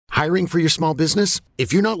Hiring for your small business?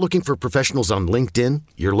 If you're not looking for professionals on LinkedIn,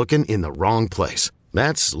 you're looking in the wrong place.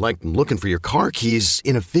 That's like looking for your car keys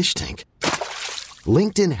in a fish tank.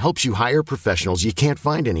 LinkedIn helps you hire professionals you can't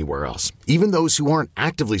find anywhere else, even those who aren't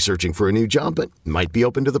actively searching for a new job but might be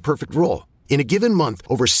open to the perfect role. In a given month,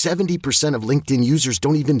 over 70% of LinkedIn users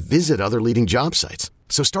don't even visit other leading job sites.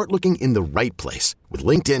 So start looking in the right place. With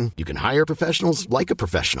LinkedIn, you can hire professionals like a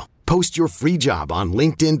professional. Post your free job on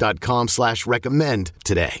linkedin.com/recommend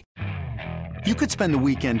today. You could spend the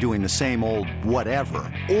weekend doing the same old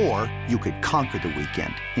whatever, or you could conquer the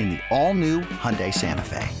weekend in the all-new Hyundai Santa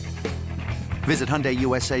Fe. Visit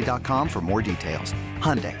HyundaiUSA.com for more details.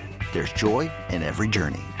 Hyundai, there's joy in every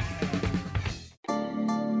journey.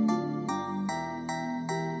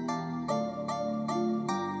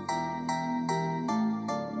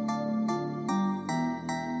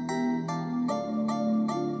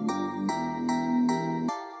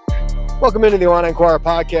 Welcome into the Illini Inquirer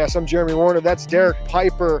podcast. I'm Jeremy Warner. That's Derek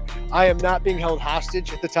Piper. I am not being held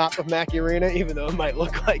hostage at the top of Mackey Arena, even though it might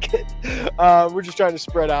look like it. We're just trying to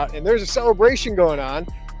spread out. And there's a celebration going on,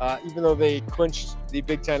 even though they clinched the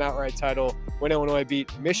Big Ten outright title when Illinois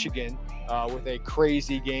beat Michigan with a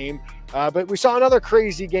crazy game. But we saw another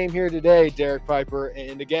crazy game here today, Derek Piper.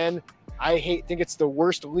 And again, I think it's the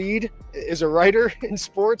worst lead as a writer in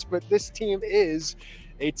sports, but this team is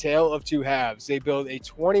a tale of two halves. They build a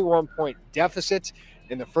 21-point deficit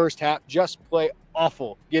in the first half, just play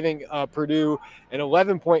awful, giving Purdue an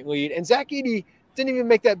 11-point lead. And Zach Edey didn't even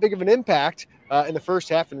make that big of an impact in the first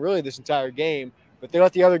half and really this entire game. But they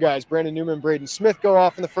let the other guys, Brandon Newman, Braden Smith, go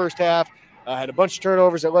off in the first half, had a bunch of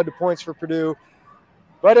turnovers that led to points for Purdue.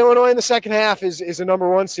 But Illinois in the second half is a number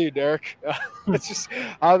one seed, Derek. That's just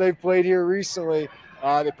how they played here recently.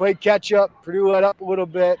 They played catch-up. Purdue let up a little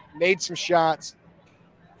bit, made some shots,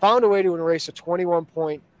 found a way to erase a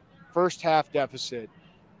 21-point first-half deficit,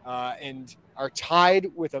 and are tied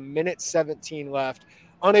with 1:17 left,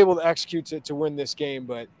 unable to execute to win this game.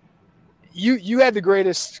 But you had the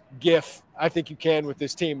greatest gif I think you can with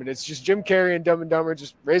this team, and it's just Jim Carrey and Dumb and Dumber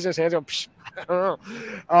just raising his hands, going, I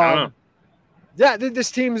don't know. Yeah, this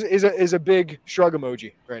team is a big shrug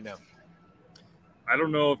emoji right now. I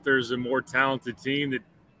don't know if there's a more talented team that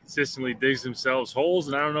consistently digs themselves holes,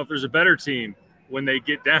 and I don't know if there's a better team when they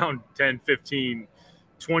get down 10, 15,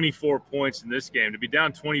 24 points in this game. To be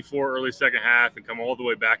down 24 early second half and come all the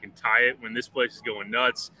way back and tie it when this place is going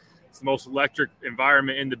nuts. It's the most electric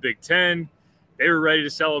environment in the Big Ten. They were ready to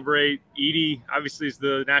celebrate. Edey, obviously, is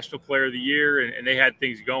the National Player of the Year, and they had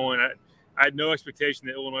things going. I had no expectation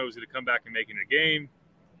that Illinois was going to come back and make it a game.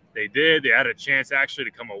 They did. They had a chance actually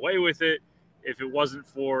to come away with it. If it wasn't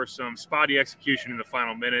for some spotty execution in the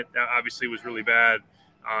final minute, that obviously was really bad.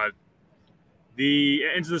 The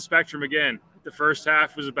ends of the spectrum, again, the first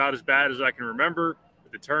half was about as bad as I can remember.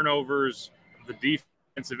 With the turnovers, the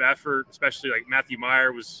defensive effort, especially like Matthew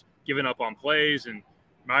Meyer was giving up on plays, and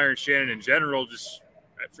Meyer and Shannon in general, just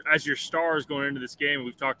as your stars going into this game,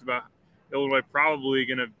 we've talked about Illinois probably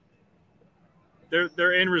going to –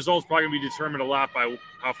 their end results probably going to be determined a lot by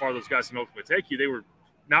how far those guys can ultimately take you. They were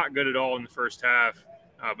not good at all in the first half,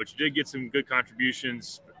 but you did get some good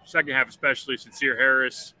contributions. Second half especially, Sincere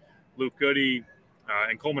Harris, Luke Goody,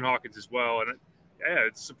 and Coleman Hawkins as well. And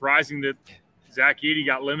it's surprising that Zach Edey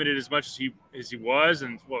got limited as much as he was,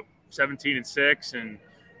 and 17-6 and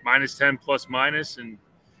minus 10 plus minus. And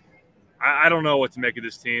I don't know what to make of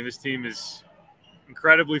this team. This team is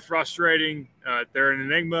incredibly frustrating. They're an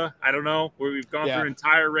enigma. I don't know. We've gone through an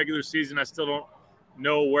entire regular season. I still don't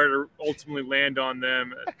know where to ultimately land on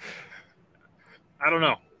them. I don't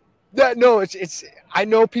know. No, it's. I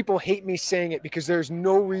know people hate me saying it because there's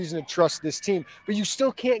no reason to trust this team, but you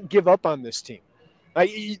still can't give up on this team,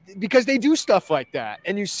 because they do stuff like that,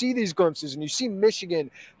 and you see these glimpses, and you see Michigan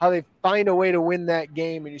how they find a way to win that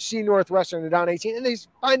game, and you see Northwestern they're down 18, and they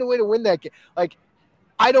find a way to win that game. Like,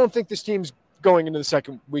 I don't think this team's going into the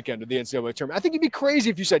second weekend of the NCAA tournament. I think you'd be crazy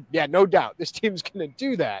if you said, yeah, no doubt, this team's going to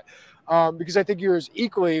do that. Because I think you're as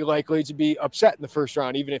equally likely to be upset in the first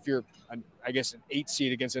round, even if you're, an 8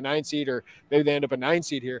 seed against a 9 seed, or maybe they end up a 9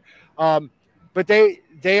 seed here. But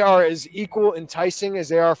they are as equal enticing as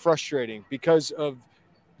they are frustrating because of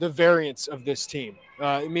the variance of this team.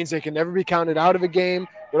 It means they can never be counted out of a game,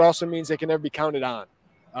 but also means they can never be counted on.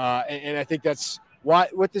 And I think that's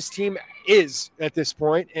what this team is at this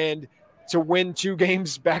point. And to win 2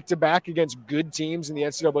 games back-to-back against good teams in the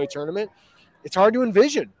NCAA tournament, it's hard to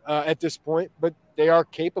envision at this point, but they are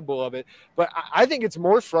capable of it. But I think it's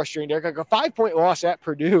more frustrating, Derek. Like a 5-point loss at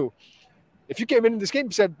Purdue, if you came into this game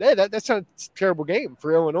and said, hey, that's not a terrible game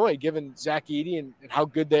for Illinois, given Zach Edey and how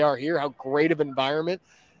good they are here, how great of an environment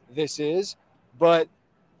this is. But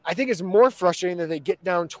I think it's more frustrating that they get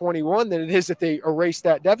down 21 than it is that they erase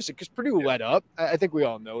that deficit because Purdue let up. I think we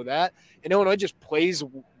all know that. And Illinois just plays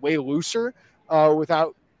way looser with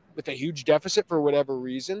a huge deficit for whatever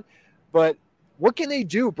reason. But what can they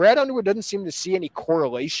do? Brad Underwood doesn't seem to see any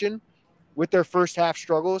correlation with their first half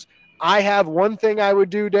struggles. I have one thing I would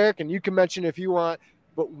do, Derek, and you can mention if you want,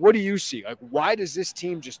 but what do you see? Like, why does this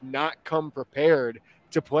team just not come prepared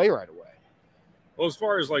to play right away? Well, as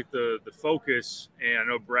far as like the focus, and I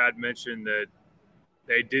know Brad mentioned that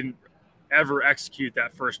they didn't ever execute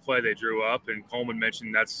that first play they drew up, and Coleman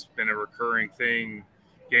mentioned that's been a recurring thing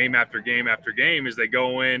game after game after game as they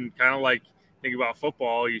go in, kind of like think about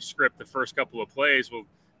football, you script the first couple of plays. Well,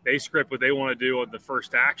 they script what they want to do on the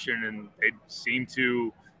first action, and they seem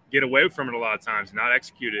to get away from it a lot of times, not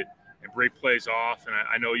execute it and break plays off. And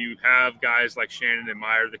I know you have guys like Shannon and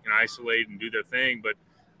Meyer that can isolate and do their thing, but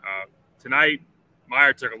tonight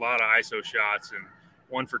Meyer took a lot of ISO shots and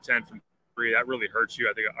 1 for 10 from 3. That really hurts you.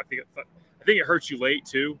 I think it hurts you late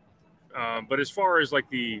too. But as far as like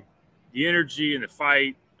the energy and the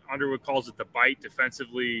fight, Underwood calls it the bite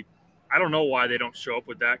defensively. I don't know why they don't show up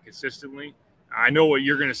with that consistently. I know what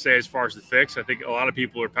you're going to say as far as the fix. I think a lot of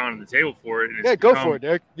people are pounding the table for it. And go for it,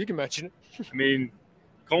 Derek. You can mention it. I mean,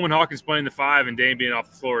 Coleman Hawkins playing the 5 and Dane being off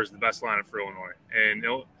the floor is the best lineup for Illinois. And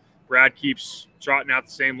Brad keeps trotting out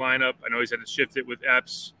the same lineup. I know he's had to shift it with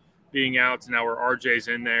Epps being out to now where RJ's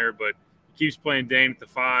in there, but he keeps playing Dane at the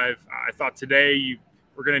 5. I thought today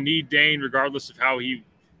we're going to need Dane regardless of how he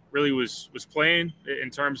really was playing in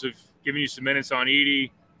terms of giving you some minutes on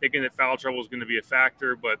Edey, thinking that foul trouble is going to be a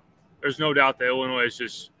factor. But there's no doubt that Illinois is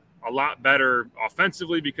just a lot better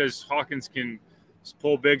offensively because Hawkins can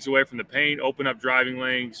pull bigs away from the paint, open up driving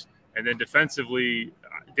lanes, and then defensively,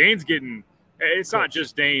 Dane's getting – it's not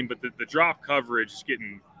just Dane, but the drop coverage is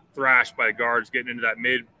getting thrashed by the guards, getting into that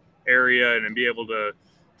mid area and then be able to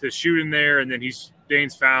shoot in there. And then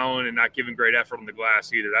Dane's fouling and not giving great effort on the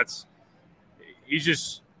glass either. He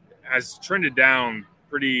just has trended down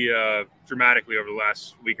pretty dramatically over the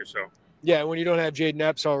last week or so. Yeah, when you don't have Jaden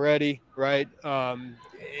Epps already, right? And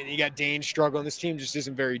you got Dane struggling. This team just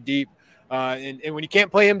isn't very deep. And when you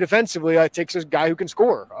can't play him defensively, it takes a guy who can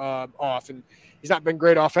score off. And he's not been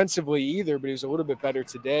great offensively either, but he was a little bit better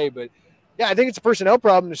today. But, yeah, I think it's a personnel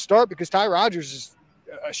problem to start because Ty Rodgers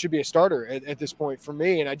should be a starter at this point for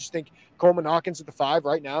me. And I just think Coleman Hawkins at the 5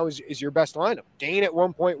 right now is your best lineup. Dane at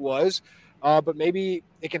one point was, but maybe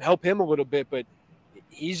it can help him a little bit. But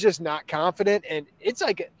he's just not confident. And it's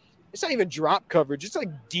not even drop coverage. It's like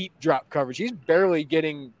deep drop coverage. He's barely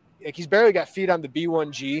got feet on the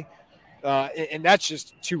B1G. And that's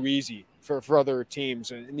just too easy for other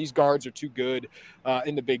teams. And these guards are too good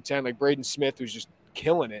in the Big Ten. Like Braden Smith was just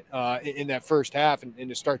killing it in that first half and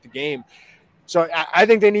to start the game. So I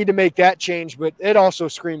think they need to make that change, but it also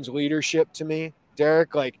screams leadership to me,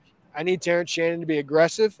 Derek. Like, I need Terrence Shannon to be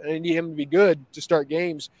aggressive, and I need him to be good to start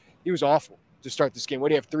games. He was awful to start this game. What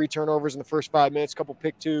do you have? 3 turnovers in the first 5 minutes, a couple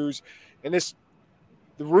pick twos, and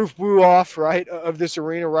the roof blew off, right, of this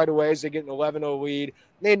arena right away as they get an 11-0 lead.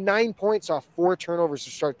 They had 9 points off 4 turnovers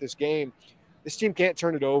to start this game. This team can't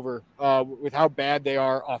turn it over with how bad they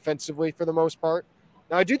are offensively for the most part.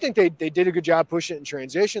 Now, I do think they did a good job pushing it in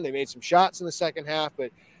transition. They made some shots in the second half,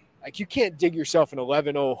 but like you can't dig yourself an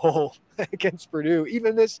 11-0 hole against Purdue,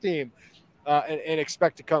 even this team, and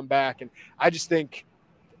expect to come back. And I just think,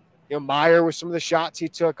 Meyer with some of the shots he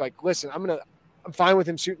took, like, listen, I'm fine with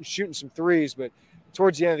him shooting some threes, but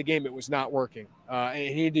towards the end of the game, it was not working. And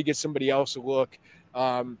he needed to get somebody else a look.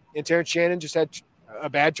 And Terrence Shannon just had a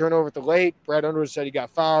bad turnover at the late. Brad Underwood said he got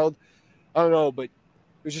fouled. I don't know, but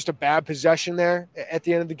it was just a bad possession there at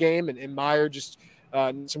the end of the game. And Meyer just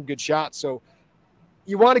some good shots. So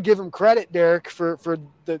you want to give him credit, Derek, for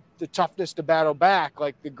the toughness to battle back,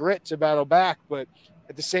 like the grit to battle back. But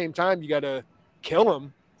at the same time, you got to kill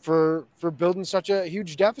him for building such a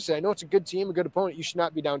huge deficit. I know it's a good team, a good opponent. You should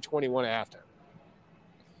not be down 21 at halftime.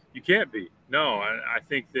 You can't be. No, I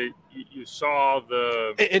think that you saw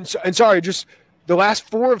the – And sorry, just the last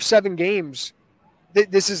 4 of 7 games,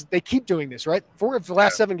 they keep doing this, right? 4 of the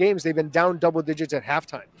last 7 games, they've been down double digits at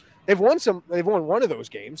halftime. They've won one of those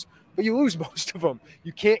games, but you lose most of them.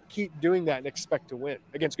 You can't keep doing that and expect to win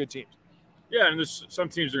against good teams. Yeah, and there's some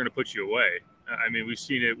teams are going to put you away. I mean, we've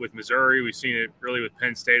seen it with Missouri. We've seen it really with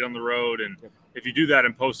Penn State on the road. And if you do that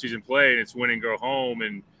in postseason play and it's win and go home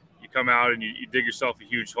and you come out and you dig yourself a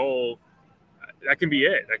huge hole, that can be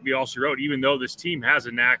it. That can be all she wrote, even though this team has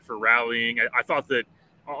a knack for rallying. I thought that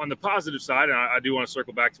on the positive side, and I do want to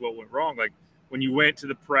circle back to what went wrong, like when you went to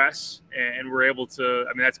the press and were able to –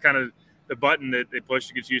 I mean, that's kind of the button that they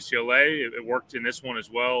pushed against UCLA. It worked in this one as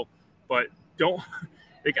well. But don't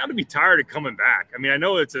they got to be tired of coming back. I mean, I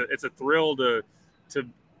know it's a thrill to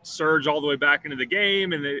surge all the way back into the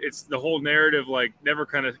game, and it's the whole narrative, like, never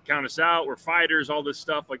kind of count us out, we're fighters, all this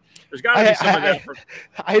stuff. Like, there's got to be some of that.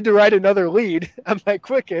 I had to write another lead on my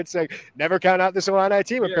quick hits, like, never count out this Illini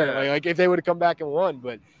team, apparently. Like, if they would have come back and won,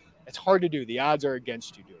 but it's hard to do. The odds are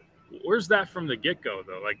against you doing it. Where's that from the get-go,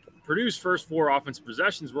 though? Like, Purdue's first 4 offensive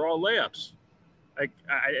possessions were all layups. Like,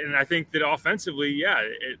 I think that offensively,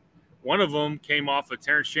 one of them came off of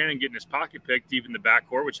Terrence Shannon getting his pocket picked deep in the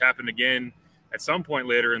backcourt, which happened again at some point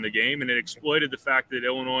later in the game, and it exploited the fact that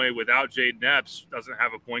Illinois, without Jaden Epps, doesn't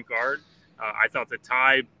have a point guard. I thought that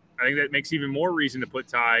I think that makes even more reason to put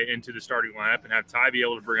Ty into the starting lineup and have Ty be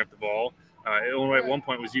able to bring up the ball. Illinois at one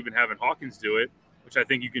point was even having Hawkins do it, which I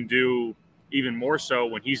think you can do even more so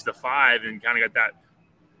when he's the 5 and kind of got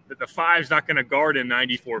that the 5's not going to guard him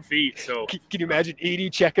 94 feet. So can you imagine Edey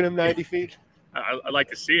checking him 90 feet? I'd like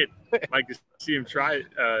to see it. I'd like to see him try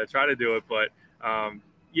to do it. But,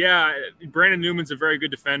 Brandon Newman's a very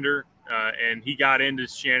good defender, and he got into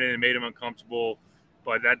Shannon and made him uncomfortable.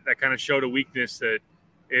 But that kind of showed a weakness that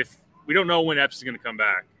if we don't know when Epps is going to come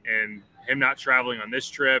back, and him not traveling on this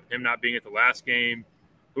trip, him not being at the last game,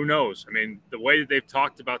 who knows? I mean, the way that they've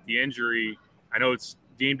talked about the injury, I know it's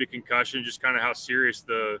deemed a concussion, just kind of how serious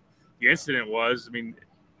the incident was. I mean,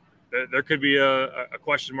 there could be a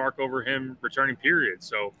question mark over him returning, period.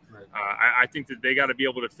 So right. I think that they got to be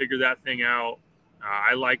able to figure that thing out.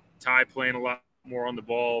 I like Ty playing a lot more on the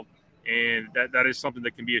ball, and that is something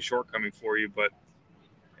that can be a shortcoming for you. But,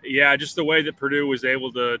 just the way that Purdue was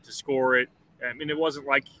able to score it. I mean, it wasn't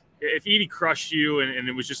like if Edey crushed you and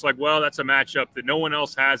it was just like, well, that's a matchup that no one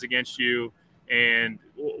else has against you, and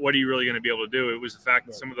what are you really going to be able to do? It was the fact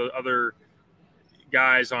that some of the other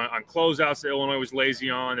guys on closeouts that Illinois was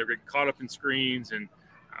lazy on, they were getting caught up in screens, and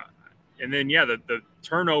then the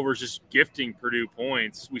turnovers just gifting Purdue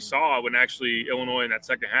points. We saw when actually Illinois in that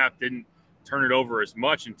second half didn't turn it over as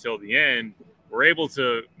much until the end. We're able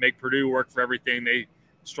to make Purdue work for everything. They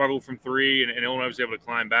struggled from 3, and Illinois was able to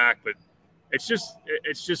climb back, but it's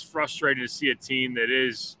just frustrating to see a team that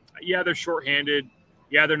is, they're shorthanded.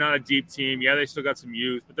 They're not a deep team. They still got some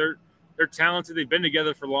youth, but they're talented. They've been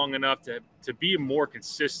together for long enough to be a more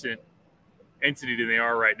consistent entity than they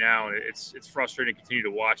are right now. And it's frustrating to continue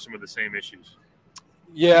to watch some of the same issues.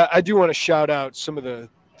 Yeah, I do want to shout out some of the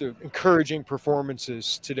encouraging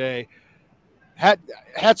performances today.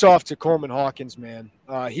 Hats off to Coleman Hawkins, man.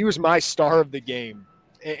 He was my star of the game.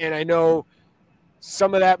 And I know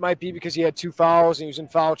some of that might be because he had 2 fouls and he was in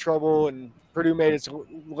foul trouble and Purdue made its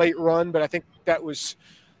late run, but I think that was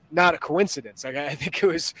not a coincidence. I think it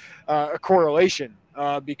was a correlation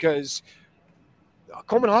because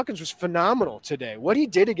Coleman Hawkins was phenomenal today. What he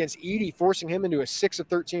did against Edey, forcing him into a 6 of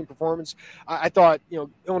 13 performance, I thought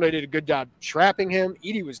Illinois did a good job trapping him.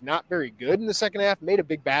 Edey was not very good in the second half. Made a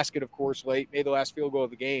big basket, of course, late. Made the last field goal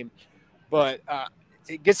of the game, but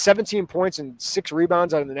to get 17 points and 6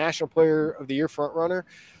 rebounds out of the National Player of the Year frontrunner.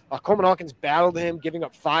 Coleman Hawkins battled him, giving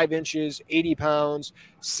up 5 inches, 80 pounds,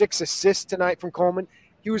 6 assists tonight from Coleman.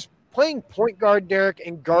 He was playing point guard, Derek,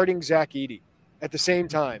 and guarding Zach Edey at the same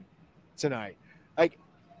time tonight.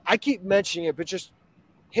 I keep mentioning it, but just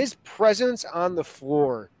his presence on the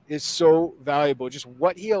floor is so valuable. Just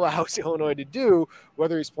what he allows Illinois to do,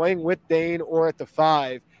 whether he's playing with Dane or at the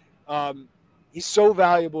 5, he's so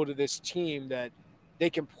valuable to this team that they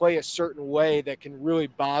can play a certain way that can really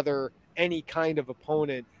bother any kind of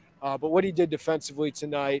opponent. But what he did defensively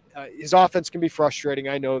tonight, his offense can be frustrating.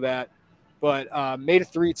 I know that. But made a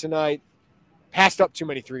 3 tonight. Passed up too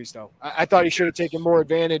many threes, though. I thought he should have taken more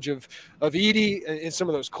advantage of Edey in some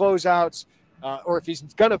of those closeouts. Or if he's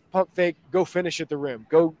going to pump fake, go finish at the rim.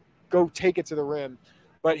 Go take it to the rim.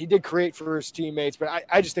 But he did create for his teammates. But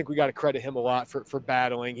I just think we got to credit him a lot for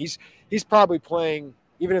battling. He's probably playing,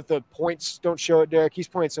 even if the points don't show it, Derek, he's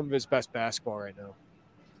playing some of his best basketball right now.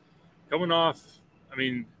 Coming off,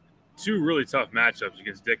 2 really tough matchups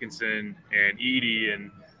against Dickinson and Edey, and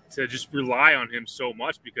to just rely on him so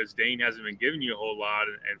much because Dane hasn't been giving you a whole lot,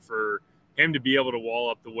 and for him to be able to wall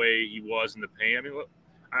up the way he was in the paint.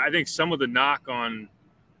 I think some of the knock on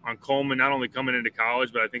Coleman, not only coming into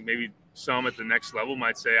college, but I think maybe some at the next level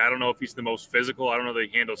might say, I don't know if he's the most physical. I don't know that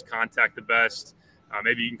he handles contact the best.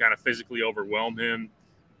 Maybe you can kind of physically overwhelm him.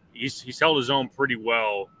 He's held his own pretty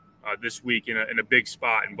well this week in a big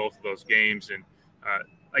spot in both of those games. And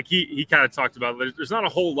he kind of talked about, there's not a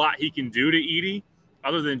whole lot he can do to Edey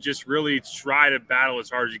other than just really try to battle as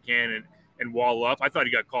hard as you can and wall up. I thought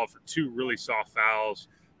he got called for 2 really soft fouls.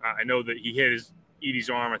 I know that he hit Edey's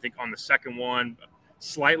arm, I think, on the second one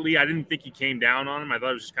slightly. I didn't think he came down on him. I thought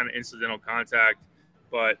it was just kind of incidental contact.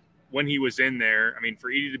 But when he was in there, I mean, for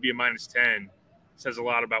Edey to be a -10 says a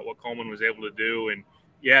lot about what Coleman was able to do. And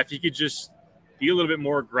yeah, if he could just be a little bit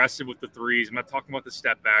more aggressive with the threes. I'm not talking about the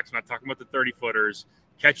step backs. I'm not talking about the 30-footers.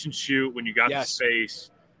 Catch and shoot when you got the space.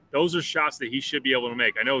 Those are shots that he should be able to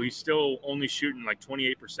make. I know he's still only shooting like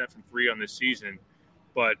 28% from three on this season,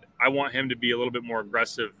 but I want him to be a little bit more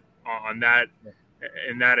aggressive on that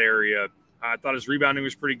in that area. I thought his rebounding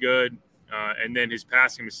was pretty good, and then his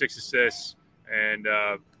passing was 6 assists, and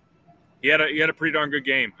he had a pretty darn good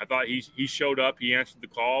game. I thought he showed up. He answered the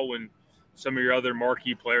call when some of your other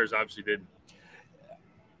marquee players obviously didn't.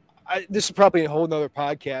 This is probably a whole nother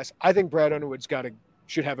podcast. I think Brad Underwood's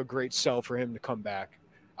should have a great sell for him to come back.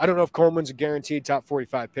 I don't know if Coleman's a guaranteed top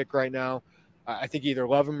 45 pick right now. I think you either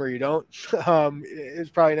love him or you don't. It's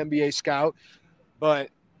probably an NBA scout, but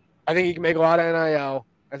I think he can make a lot of NIL.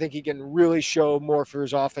 I think he can really show more for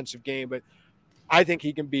his offensive game, but I think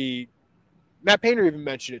he can be – Matt Painter even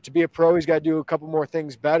mentioned it. To be a pro, he's got to do a couple more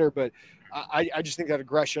things better, but I just think that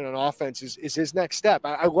aggression on offense is his next step.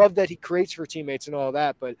 I love that he creates for teammates and all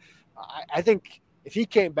that, but I think if he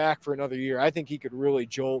came back for another year, I think he could really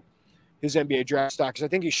jolt his NBA draft stock, because I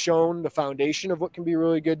think he's shown the foundation of what can be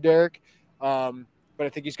really good, Derek. But I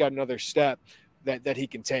think he's got another step that he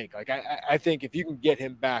can take. Like I think if you can get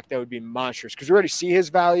him back, that would be monstrous, because we already see his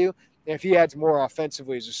value. And if he adds more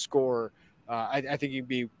offensively as a scorer, I think he'd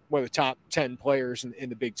be one of the top 10 players in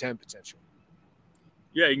the Big Ten potentially.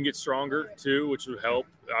 Yeah, you can get stronger too, which would help.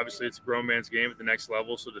 Obviously, it's a grown man's game at the next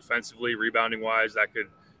level. So defensively, rebounding-wise, that could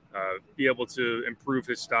be able to improve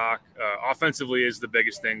his stock. Offensively is the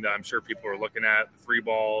biggest thing that I'm sure people are looking at, the three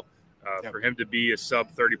ball. For him to be a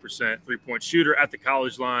sub 30% three-point shooter at the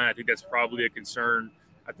college line, I think that's probably a concern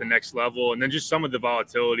at the next level. And then just some of the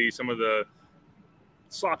volatility, some of the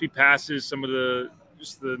sloppy passes, some of the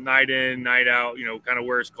night in, night out, kind of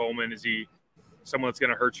where's Coleman? Is he someone that's going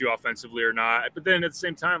to hurt you offensively or not? But then at the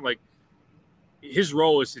same time, like, his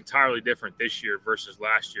role is entirely different this year versus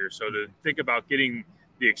last year. So to think about getting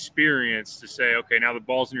the experience to say, okay, now the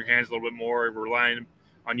ball's in your hands a little bit more, we're relying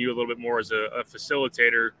on you a little bit more as a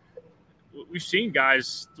facilitator. We've seen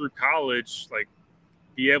guys through college like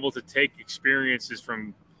be able to take experiences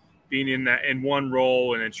from being in one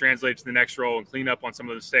role and then translate to the next role and clean up on some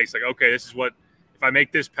of the mistakes. Like, okay, this is what, if I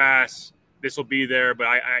make this pass, this will be there, but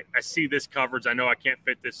I see this coverage. I know I can't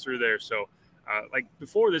fit this through there. So like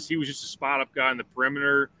before this, he was just a spot up guy in the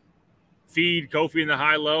perimeter, feed Kofi in the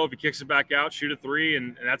high-low. If he kicks it back out, shoot a three,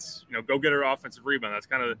 and that's, go get her offensive rebound. That's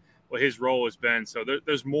kind of what his role has been. So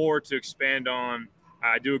there's more to expand on.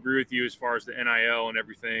 I do agree with you as far as the NIL and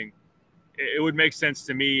everything. It would make sense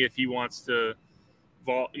to me if he wants to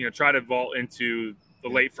try to vault into the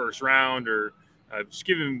late first round, or just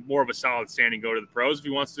give him more of a solid standing, go to the pros. If he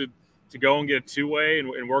wants to go and get a two-way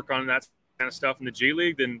and work on that kind of stuff in the G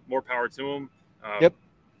League, then more power to him.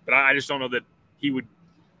 But I just don't know that he would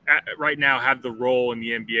right now have the role in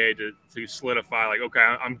the NBA to solidify, like, okay,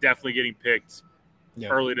 I'm definitely getting picked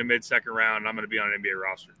early to mid-second round, and I'm going to be on an NBA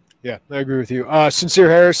roster. Yeah, I agree with you. Sincere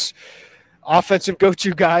Harris, offensive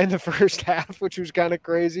go-to guy in the first half, which was kind of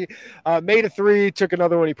crazy. Made a three, took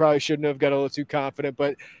another one he probably shouldn't have, got a little too confident.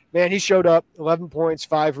 But, man, he showed up, 11 points,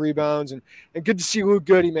 5 rebounds, and good to see Luke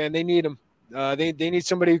Goody, man. They need him. They need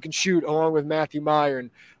somebody who can shoot along with Matthew Meyer.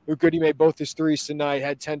 And Luke Goody made both his threes tonight,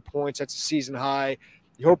 had 10 points. That's a season high.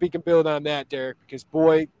 You hope he can build on that, Derek, because,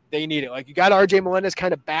 boy, they need it. Like, you got R.J. Melendez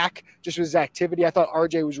kind of back just with his activity. I thought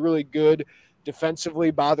R.J. was really good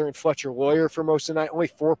defensively, bothering Fletcher Lawyer for most of the night. Only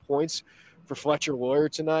 4 points for Fletcher Lawyer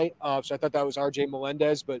tonight. So I thought that was R.J.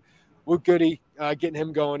 Melendez. But Luke Goody, getting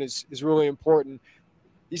him going is really important.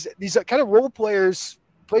 These kind of role players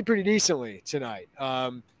played pretty decently tonight.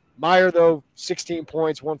 Meyer, though, 16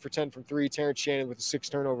 points, 1 for 10 from 3. Terrence Shannon with the 6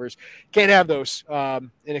 turnovers. Can't have those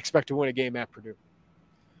and expect to win a game at Purdue.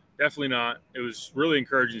 Definitely not. It was really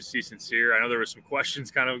encouraging to see Sincere. I know there were some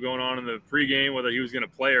questions kind of going on in the pregame, whether he was going to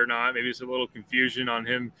play or not. Maybe it's a little confusion on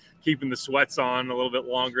him keeping the sweats on a little bit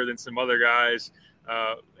longer than some other guys.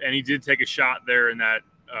 And he did take a shot there in that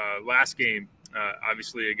last game,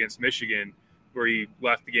 obviously against Michigan, where he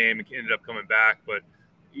left the game and ended up coming back. But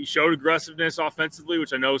he showed aggressiveness offensively,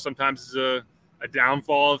 which I know sometimes is a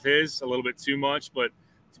downfall of his, a little bit too much. But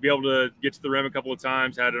to be able to get to the rim a couple of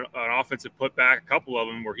times, had an offensive putback, a couple of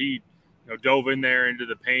them where he dove in there into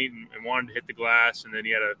the paint and wanted to hit the glass. And then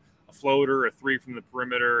he had a floater, a three from the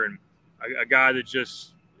perimeter, and a guy that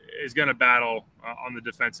just is going to battle on the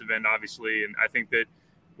defensive end, obviously. And I think that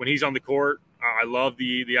when he's on the court, I love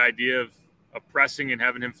the idea of pressing and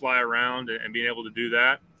having him fly around and being able to do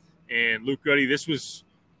that. And Luke Goody, this was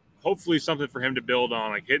hopefully something for him to build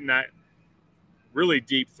on, like hitting that really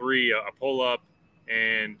deep three, a pull-up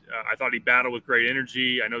And I thought he battled with great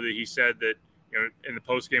energy. I know that he said that, in the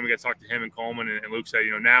post game, we got to talk to him and Coleman, and Luke said,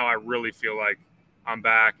 now I really feel like I'm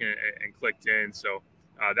back and clicked in. So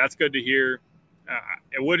that's good to hear.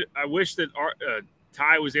 I wish that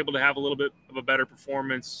Ty was able to have a little bit of a better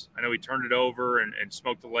performance. I know he turned it over and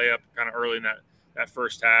smoked the layup kind of early in that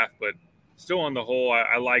first half, but still on the whole,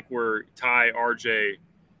 I like where Ty, RJ,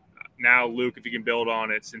 now Luke, if he can build on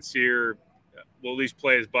it, Sincere will at least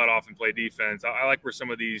play his butt off and play defense. I like where some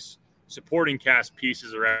of these supporting cast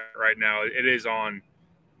pieces are at right now. It is on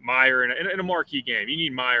Meyer in a marquee game. You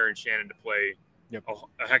need Meyer and Shannon to play a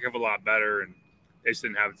heck of a lot better, and they just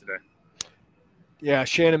didn't have it today. Yeah,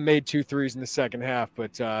 Shannon made 2 threes in the second half,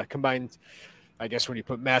 but combined, I guess when you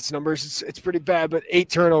put Matt's numbers, it's pretty bad, but 8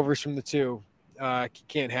 turnovers from the 2.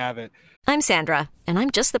 Can't have it. I'm Sandra, and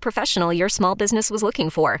I'm just the professional your small business was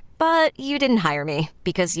looking for. But you didn't hire me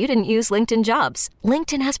because you didn't use LinkedIn Jobs.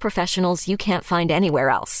 LinkedIn has professionals you can't find anywhere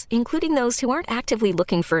else, including those who aren't actively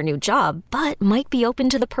looking for a new job, but might be open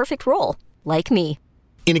to the perfect role, like me.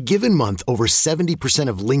 In a given month, over 70%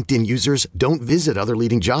 of LinkedIn users don't visit other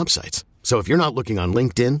leading job sites. So if you're not looking on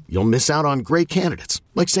LinkedIn, you'll miss out on great candidates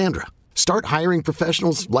like Sandra. Start hiring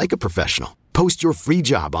professionals like a professional. Post your free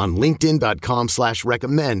job on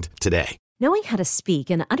linkedin.com/recommend today. Knowing how to speak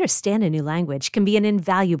and understand a new language can be an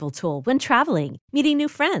invaluable tool when traveling, meeting new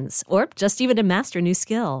friends, or just even to master a new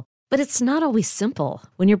skill. But it's not always simple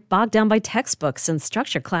when you're bogged down by textbooks and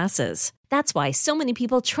structured classes. That's why so many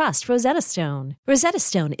people trust Rosetta Stone. Rosetta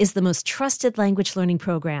Stone is the most trusted language learning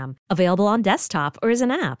program, available on desktop or as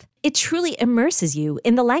an app. It truly immerses you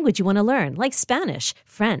in the language you want to learn, like Spanish,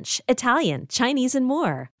 French, Italian, Chinese, and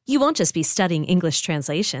more. You won't just be studying English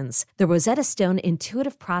translations. The Rosetta Stone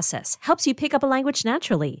intuitive process helps you pick up a language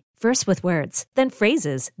naturally, first with words, then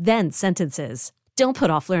phrases, then sentences. Don't put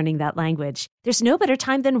off learning that language. There's no better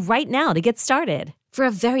time than right now to get started. For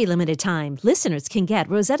a very limited time, listeners can get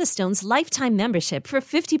Rosetta Stone's lifetime membership for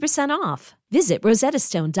 50% off. Visit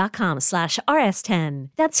rosettastone.com/rs10.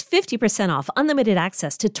 That's 50% off unlimited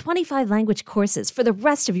access to 25 language courses for the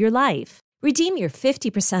rest of your life. Redeem your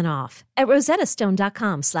 50% off at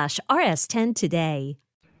rosettastone.com/rs10 today.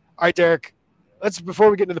 All right, Derek, before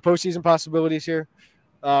we get into the postseason possibilities here,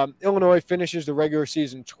 Illinois finishes the regular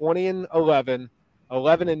season 20-11,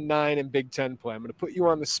 11-9 in Big Ten play. I'm going to put you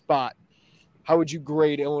on the spot. How would you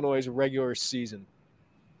grade Illinois' regular season?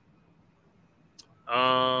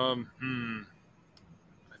 I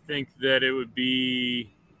think that it would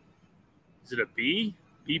be, is it a B?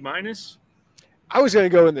 B minus? I was going to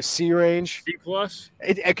go in the C range. C plus?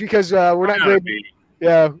 Because we're not grading. B.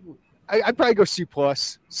 Yeah, I'd probably go C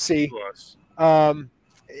plus, C. Plus. And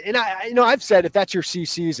I've said if that's your C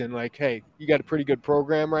season, like, hey, you got a pretty good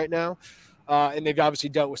program right now. And they've obviously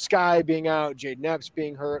dealt with Sky being out, Jaden Epps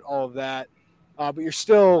being hurt, all of that. But you're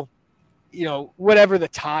still, whatever the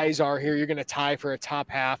ties are here, you're going to tie for a top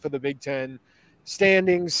half of the Big Ten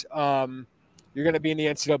standings. You're going to be in the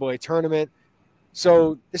NCAA tournament.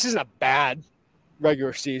 So this isn't a bad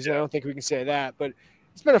regular season. I don't think we can say that. But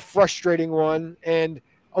it's been a frustrating one and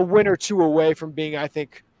a win or two away from being, I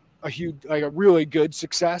think, a really good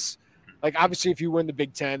success. Like, obviously, if you win the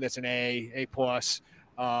Big Ten, that's an A plus.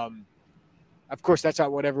 Of course, that's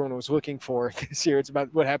not what everyone was looking for this year. It's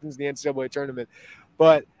about what happens in the NCAA tournament.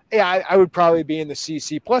 But, yeah, I would probably be in the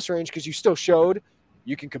C plus range because you still showed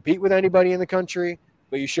you can compete with anybody in the country,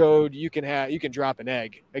 but you showed you can drop an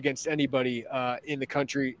egg against anybody in the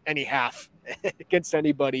country, any half against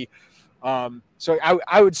anybody. So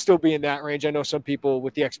I would still be in that range. I know some people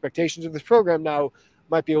with the expectations of this program now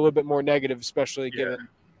might be a little bit more negative, especially given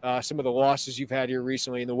some of the losses you've had here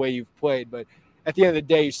recently and the way you've played. But at the end of the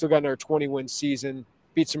day, you still got another 20-win season,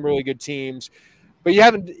 beat some really good teams, but you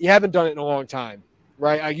haven't done it in a long time,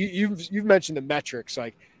 right? You've mentioned the metrics.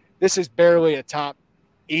 Like, this is barely a top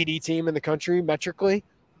 80 team in the country metrically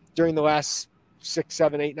during the last 6,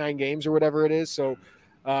 7, 8, 9 games or whatever it is. So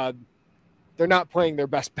they're not playing their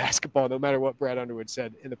best basketball, no matter what Brad Underwood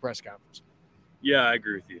said in the press conference. Yeah, I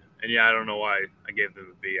agree with you. And, I don't know why I gave them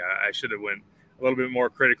a B. I should have went a little bit more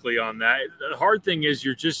critically on that. The hard thing is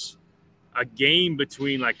you're just a game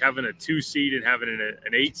between, like, having a 2 seed and having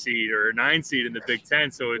an 8 seed or a 9 seed in the Big Ten.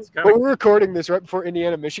 So it's kind of – we're recording this right before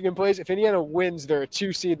Indiana-Michigan plays. If Indiana wins, they're a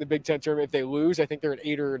 2 seed in the Big Ten tournament. If they lose, I think they're an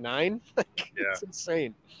 8 or 9. It's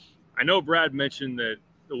insane. I know Brad mentioned that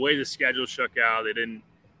the way the schedule shook out, they didn't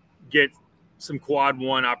get some quad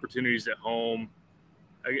one opportunities at home.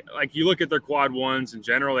 Like, you look at their quad ones in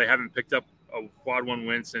general, they haven't picked up a quad one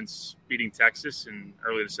win since beating Texas in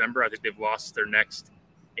early December. I think they've lost their next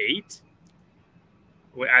 8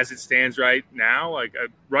 as it stands right now. Like,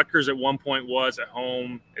 Rutgers at one point was at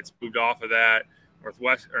home. It's moved off of that.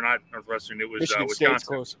 Northwestern. It was Michigan State's Wisconsin.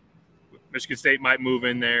 close. Michigan State might move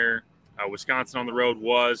in there. Wisconsin on the road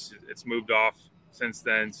it's moved off since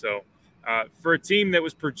then. So for a team that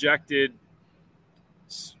was projected,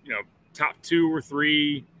 top 2 or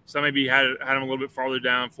 3, some maybe had them a little bit farther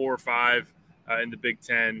down, 4 or 5 in the Big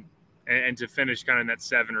Ten, and to finish kind of in that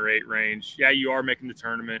 7 or 8 range. Yeah, you are making the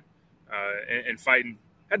tournament and fighting.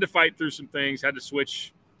 Had to fight through some things. Had to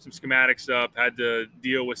switch some schematics up. Had to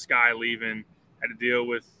deal with Sky leaving. Had to deal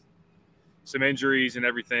with some injuries and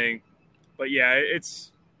everything. But yeah,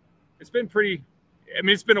 it's been pretty. I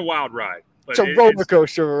mean, it's been a wild ride. But it's a roller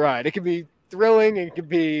coaster of a ride. It can be thrilling. It can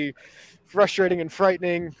be frustrating and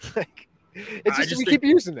frightening. We keep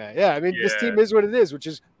using that. Yeah, I mean, this team is what it is, which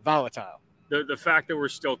is volatile. The fact that we're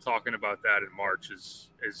still talking about that in March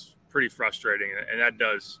is pretty frustrating, and that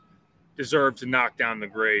does deserve to knock down the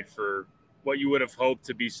grade for what you would have hoped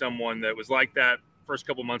to be someone that was like that first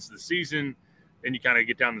couple months of the season. Then you kind of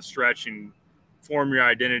get down the stretch and form your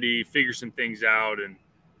identity, figure some things out. And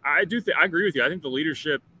I agree with you. I think the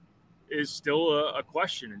leadership is still a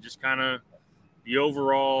question, and just kind of the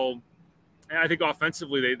overall. And I think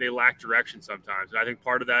offensively they lack direction sometimes. And I think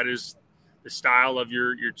part of that is the style of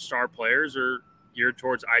your star players are geared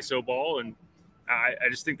towards ISO ball, and I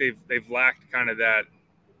just think they've lacked kind of that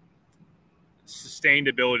sustained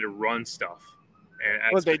ability to run stuff.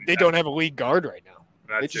 And they don't have a lead guard right now.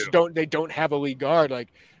 They don't have a lead guard.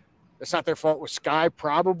 Like, it's not their fault with Sky,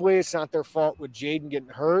 probably. It's not their fault with Jaden getting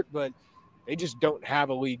hurt, but they just don't have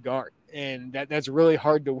a lead guard. And that's really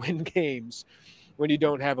hard to win games when you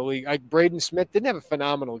don't have a lead. Like, Braden Smith didn't have a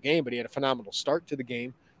phenomenal game, but he had a phenomenal start to the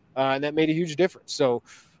game, and that made a huge difference. So,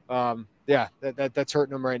 that's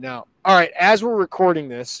hurting them right now. All right, as we're recording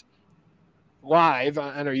this live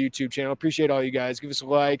on our YouTube channel, appreciate all you guys. Give us a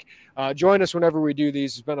like. Join us whenever we do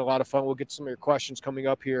these. It's been a lot of fun. We'll get to some of your questions coming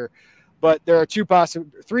up here. But there are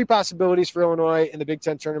 3 possibilities for Illinois in the Big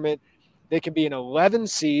Ten tournament. They can be an 11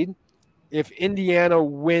 seed if Indiana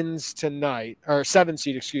wins tonight, or 7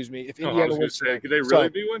 seed, excuse me. If Indiana wins tonight. Could they really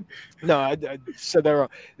be one? No, I said they're wrong.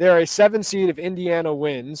 They're a 7 seed if Indiana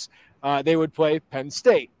wins. They would play Penn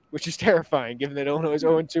State, which is terrifying given that Illinois is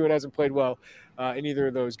 0-2 and hasn't played well in either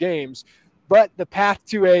of those games. But the path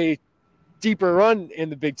to a deeper run in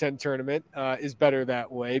the Big Ten tournament is better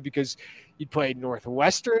that way, because you'd play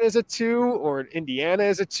Northwestern as a 2 or Indiana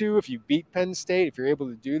as a 2 if you beat Penn State, if you're able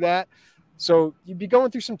to do that. So you'd be going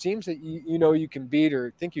through some teams that you can beat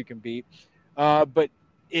or think you can beat. But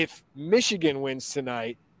if Michigan wins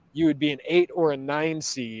tonight, you would be an 8 or a 9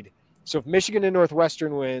 seed. So if Michigan and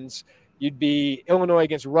Northwestern wins, you'd be Illinois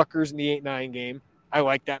against Rutgers in the 8-9 game. I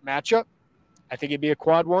like that matchup. I think it'd be a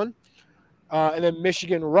quad 1. And then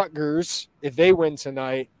Michigan-Rutgers, if they win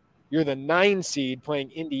tonight, you're the 9 seed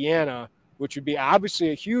playing Indiana, which would be obviously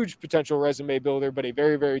a huge potential resume builder, but a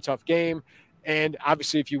very, very tough game. And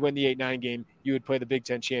obviously, if you win the 8-9 game, you would play the Big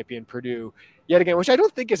Ten champion Purdue yet again, which I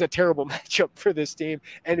don't think is a terrible matchup for this team,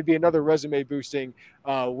 and it'd be another resume-boosting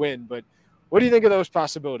win. But what do you think of those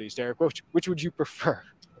possibilities, Derek? Which would you prefer?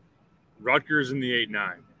 Rutgers in the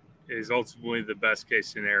 8-9 is ultimately the best-case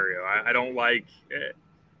scenario. I don't like it.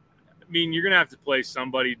 I mean, you're going to have to play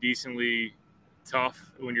somebody decently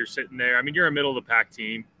tough when you're sitting there. I mean, you're a middle-of-the-pack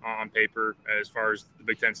team on paper as far as the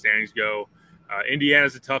Big Ten standings go.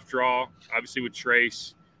 Indiana's a tough draw, obviously, with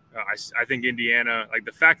Trace. I think Indiana, like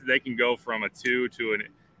the fact that they can go from a 2 to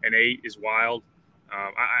an 8 is wild.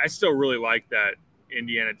 I still really like that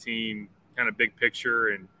Indiana team kind of big picture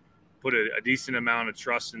and put a decent amount of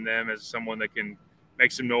trust in them as someone that can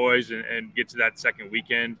make some noise and get to that second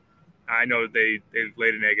weekend. I know they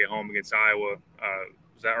laid an egg at home against Iowa.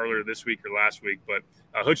 Was that earlier this week or last week? But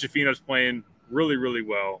Hochefino's playing really, really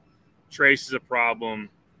well. Trace is a problem,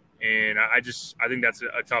 and I think that's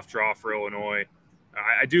a tough draw for Illinois.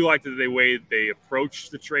 I do like the way they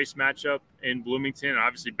approached the Trace matchup in Bloomington.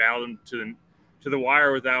 Obviously, battled them to the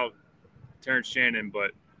wire without Terrence Shannon,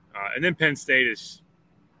 but and then Penn State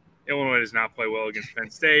Illinois does not play well against Penn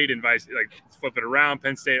State, and flip it around.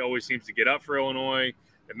 Penn State always seems to get up for Illinois.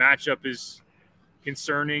 The matchup is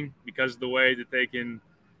concerning because of the way that they can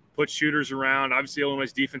put shooters around. Obviously,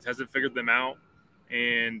 Illinois' defense hasn't figured them out,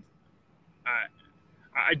 and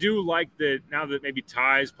I do like that now that maybe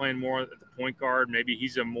Ty is playing more at the point guard. Maybe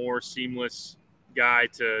he's a more seamless guy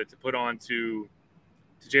to put on to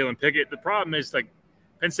Jalen Pickett. The problem is, like,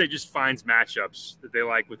 Penn State just finds matchups that they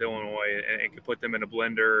like with Illinois and can put them in a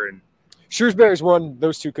blender. And Shrewsbury's won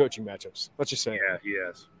those 2 coaching matchups. Let's just say. Yeah,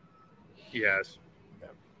 he has.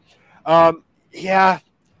 Yeah.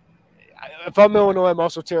 If I'm Illinois, I'm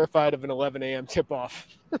also terrified of an 11 a.m. tip-off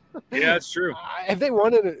Yeah, that's true. Have they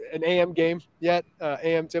won an AM game yet?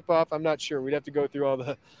 AM tip-off? I'm not sure. We'd have to go through all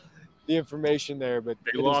the information there. But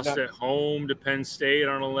they lost at home to Penn State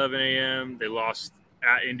on 11 a.m. They lost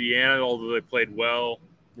at Indiana, although they played well.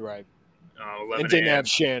 Right. 11 and didn't a.m. have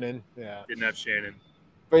Shannon. Yeah. Didn't have Shannon.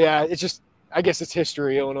 But, yeah, it's just – I guess it's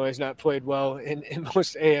history. Illinois has not played well in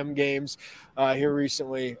most AM games here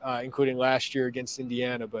recently, including last year against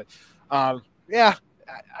Indiana. But, yeah,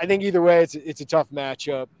 I think either way it's a tough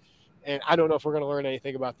matchup. And I don't know if we're going to learn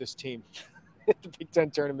anything about this team at the Big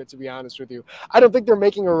Ten tournament, to be honest with you. I don't think they're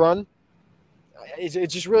making a run.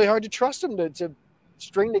 It's just really hard to trust them to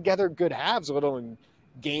string together good halves a little in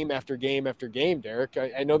game after game after game, Derek.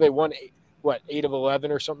 I know they won, 8 of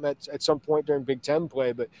 11 or something at some point during Big Ten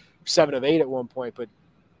play, but 7 of 8 at one point. But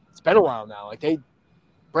it's been a while now.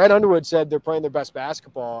 Brad Underwood said they're playing their best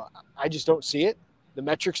basketball. I just don't see it. The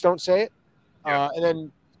metrics don't say it. Yeah. And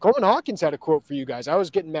then Coleman Hawkins had a quote for you guys. I was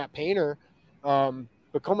getting Matt Painter,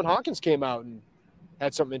 but Coleman Hawkins came out and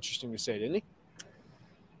had something interesting to say, didn't he?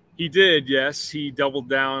 He did, yes. He doubled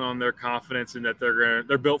down on their confidence in that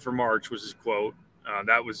they're built for March, was his quote.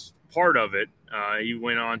 That was part of it. He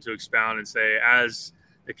went on to expound and say, as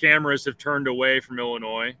the cameras have turned away from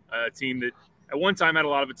Illinois, a team that at one time had a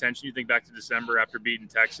lot of attention. You think back to December after beating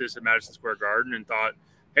Texas at Madison Square Garden and thought,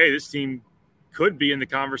 hey, this team could be in the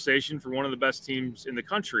conversation for one of the best teams in the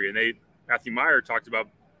country. And Matthew Meyer talked about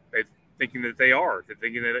thinking that they are. They're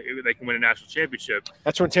thinking that they can win a national championship.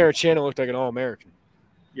 That's when Terrence Shannon looked like an All-American.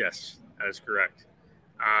 Yes, that is correct.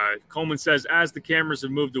 Coleman says, as the cameras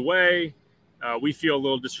have moved away, we feel a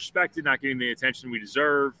little disrespected, not getting the attention we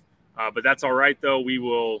deserve. But that's all right, though. We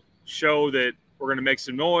will show that we're going to make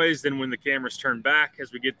some noise. Then when the cameras turn back,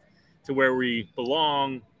 as we get to where we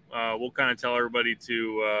belong, we'll kind of tell everybody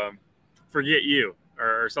to forget you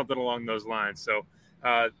or something along those lines. So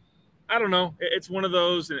I don't know. It's one of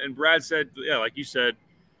those. And Brad said, yeah, like you said,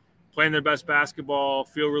 playing their best basketball,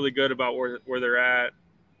 feel really good about where they're at.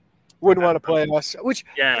 Wouldn't want to play us. Wouldn't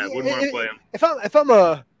want to play them. If I'm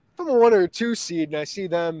a 1 or 2 seed and I see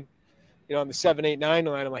them, on the 7, 8, 9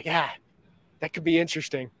 line, I'm like, that could be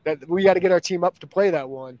interesting. That we got to get our team up to play that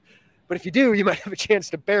one. But if you do, you might have a chance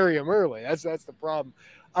to bury them early. That's the problem.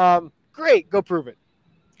 Great, go prove it.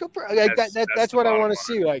 That's what I want to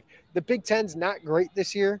see. Like the Big Ten's not great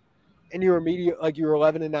this year, and you were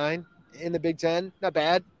 11-9 in the Big Ten. Not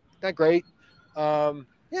bad, not great.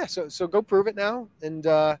 So go prove it now and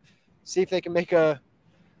see if they can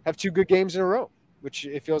have 2 good games in a row, which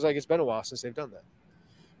it feels like it's been a while since they've done that.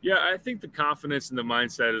 Yeah, I think the confidence and the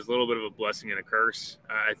mindset is a little bit of a blessing and a curse.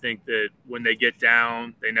 I think that when they get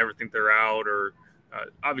down, they never think they're out. Or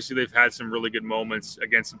obviously they've had some really good moments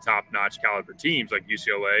against some top-notch caliber teams like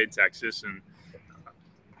UCLA, Texas, and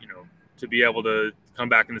to be able to come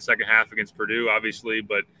back in the second half against Purdue, obviously.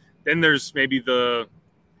 But then there's maybe the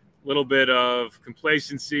little bit of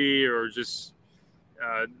complacency or just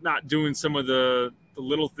not doing some of the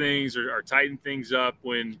little things or tighten things up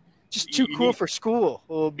when – just too cool for school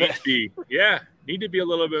a little bit. Need to be a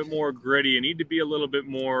little bit more gritty and need to be a little bit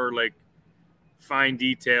more like fine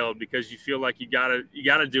detailed because you feel like you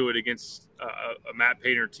gotta do it against a Matt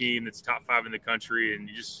Painter team that's top 5 in the country, and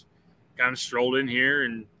you just kind of strolled in here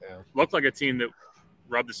and looked like a team that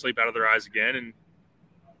rubbed the sleep out of their eyes again and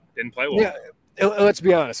didn't play well. Yeah, let's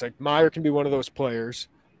be honest. Like Meyer can be one of those players,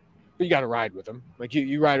 but you got to ride with him. Like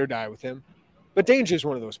you ride or die with him. But Danger is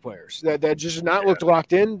one of those players that just not looked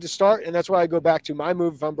locked in to start, and that's why I go back to my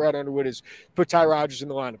move if I'm Brad Underwood is put Ty Rodgers in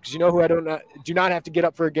the lineup because who I do not have to get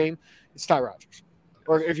up for a game? It's Ty Rodgers.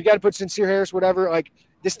 Or if you got to put Sincere Harris, whatever, like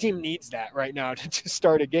this team needs that right now to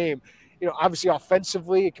start a game. Obviously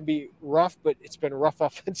offensively it can be rough, but it's been rough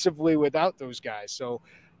offensively without those guys. So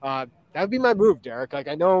that would be my move, Derek. Like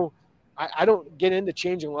I know I don't get into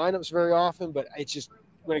changing lineups very often, but it's just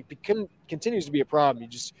when it continues to be a problem, you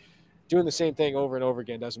just – doing the same thing over and over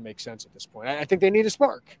again doesn't make sense at this point. I think they need a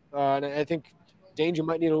spark. And I think Danger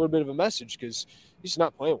might need a little bit of a message because he's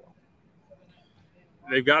not playing well.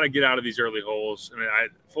 They've got to get out of these early holes. I mean, I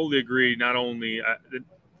fully agree. Not only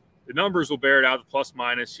the numbers will bear it out. The plus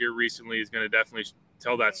minus here recently is going to definitely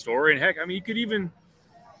tell that story. And heck, I mean, you could even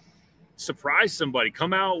surprise somebody,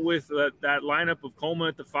 come out with that lineup of Coleman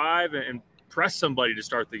at the 5 and press somebody to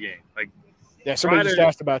start the game. Like, yeah, somebody just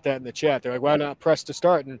asked about that in the chat. They're like, why not press to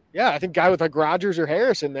start? And, I think a guy with like Rodgers or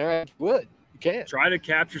Harris in there would. You can. Try to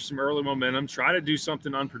capture some early momentum. Try to do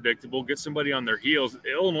something unpredictable. Get somebody on their heels.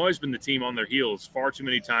 Illinois has been the team on their heels far too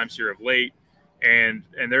many times here of late. And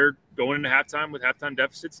they're going into halftime with halftime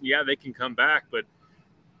deficits. And, they can come back. But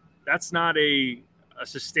that's not a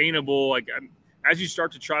sustainable – like as you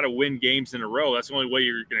start to try to win games in a row, that's the only way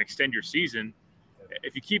you're going to extend your season.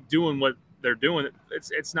 if you keep doing what they're doing,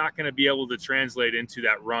 it's not going to be able to translate into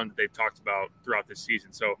that run that they've talked about throughout this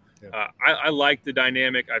season. So I like the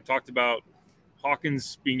dynamic. I've talked about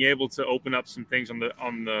Hawkins being able to open up some things on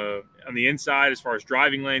the inside as far as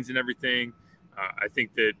driving lanes and everything. I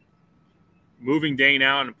think that moving Dane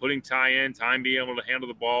out and putting Ty in, Ty being able to handle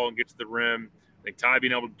the ball and get to the rim, I think Ty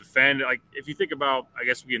being able to defend. Like, if you think about, I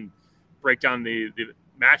guess we can break down the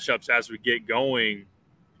matchups as we get going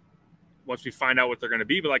once we find out what they're going to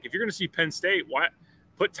be. But, like, if you're going to see Penn State, why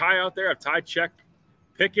put Ty out there, have Ty check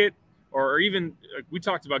Pickett, or even we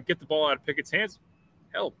talked about get the ball out of Pickett's hands.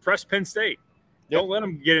 Hell, press Penn State. Don't let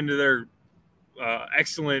them get into their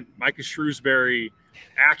excellent Micah Shrewsbury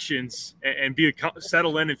actions and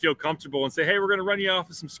settle in and feel comfortable and say, hey, we're going to run you off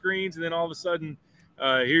of some screens. And then all of a sudden,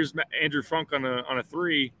 here's Andrew Funk on a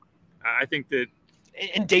three. I think that.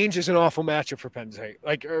 And Dane's is an awful matchup for Penn State,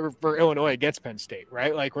 like for Illinois against Penn State,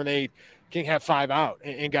 right? Like when they can have 5 out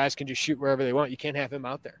and guys can just shoot wherever they want, you can't have him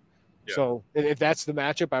out there. Yeah. So if that's the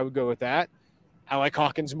matchup, I would go with that. I like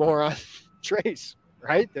Hawkins more on Trace.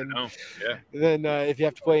 Right? Then if you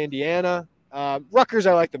have to play Indiana, Rutgers,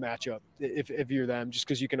 I like the matchup if you're them, just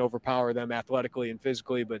because you can overpower them athletically and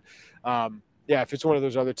physically. But if it's one of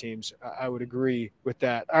those other teams, I would agree with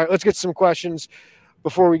that. All right, let's get some questions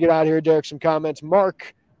before we get out of here. Derek, some comments.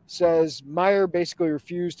 Mark says Meyer basically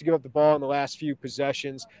refused to give up the ball in the last few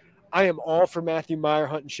possessions. I am all for Matthew Meyer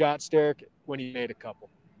hunting shots, Derek, when he made a couple.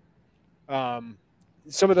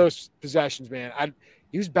 Some of those possessions, man,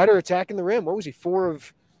 he was better attacking the rim. What was he, 4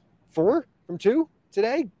 of 4 from 2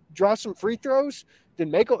 today? Draw some free throws.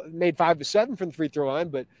 Made 5 of 7 from the free throw line,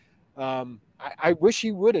 but I wish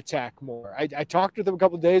he would attack more. I talked with him a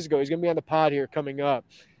couple of days ago. He's going to be on the pod here coming up.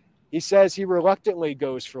 He says he reluctantly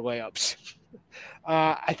goes for layups.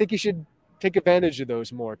 I think he should take advantage of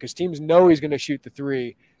those more because teams know he's going to shoot the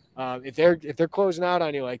 3. If they're closing out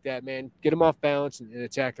on you like that, man, get him off balance and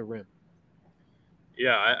attack the rim.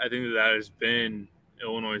 Yeah, I think that has been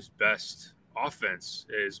Illinois' best offense,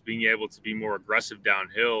 is being able to be more aggressive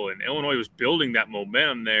downhill. And Illinois was building that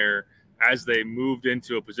momentum there as they moved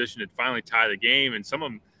into a position to finally tie the game. And some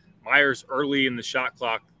of Meyer's early in the shot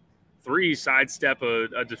clock 3 sidestep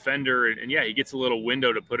a defender. And he gets a little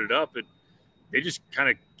window to put it up. But they just kind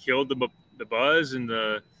of killed the buzz, and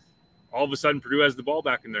all of a sudden Purdue has the ball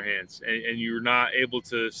back in their hands. And you're not able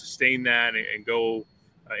to sustain that and go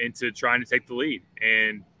into trying to take the lead.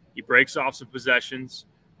 And he breaks off some possessions,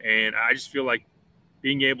 and I just feel like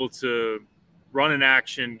being able to run an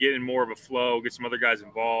action, get in more of a flow, get some other guys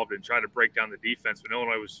involved, and try to break down the defense. When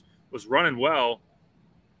Illinois was running well,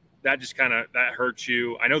 that just that hurts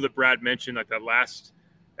you. I know that Brad mentioned like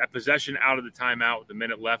that possession out of the timeout with a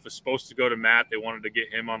minute left was supposed to go to Matt. They wanted to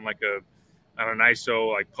get him on an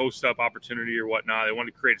ISO like post up opportunity or whatnot. They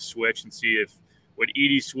wanted to create a switch and see if would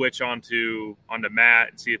Edey switch onto Matt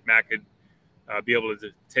and see if Matt could be able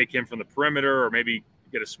to take him from the perimeter, or maybe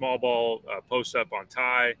get a small ball post up on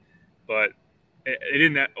Ty, but it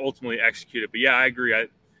didn't ultimately execute it. But yeah, I agree.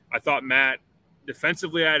 I thought Matt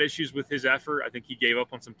defensively had issues with his effort. I think he gave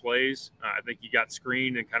up on some plays. I think he got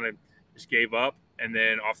screened and kind of just gave up. And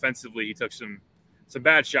then offensively, he took some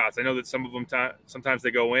bad shots. I know that some of them sometimes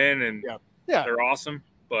they go in and they're awesome.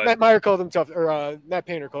 But Matt Meyer called them tough, or Matt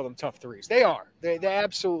Painter called them tough threes. They are. They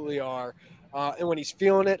absolutely are. And when he's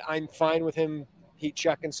feeling it, I'm fine with him heat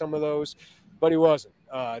checking some of those, but he wasn't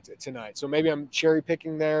tonight. So maybe I'm cherry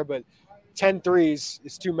picking there, but 10 threes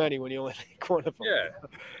is too many when you only make one of them.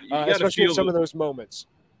 Yeah. Especially in some of those moments.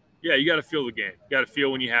 Yeah, you got to feel the game. You got to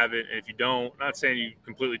feel when you have it. And if you don't, not saying you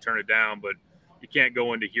completely turn it down, but you can't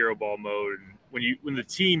go into hero ball mode. And when the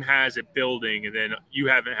team has it building and then you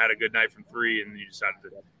haven't had a good night from 3 and you decided to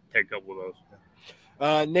take a couple of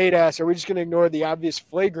those. Nate asks, are we just going to ignore the obvious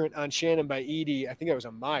flagrant on Shannon by Edey? I think that was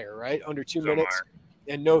on Meyer, right? Under 2 minutes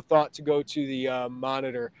and no thought to go to the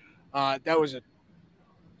monitor.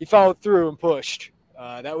 He followed through and pushed.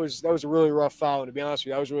 That was a really rough foul. And to be honest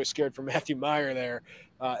with you, I was really scared for Matthew Meyer there.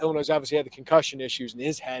 Illinois obviously had the concussion issues and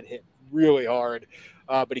his head hit really hard.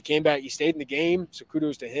 But he came back. He stayed in the game, so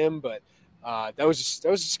kudos to him. But that was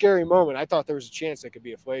a scary moment. I thought there was a chance that could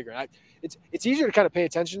be a flagrant. It's easier to kind of pay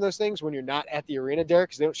attention to those things when you're not at the arena, Derek,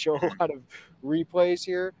 because they don't show a lot of replays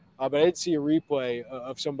here. But I did see a replay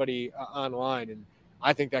of somebody online, and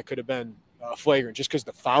I think that could have been a flagrant just because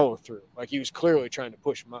the follow through. Like he was clearly trying to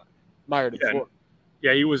push Meyer to the floor.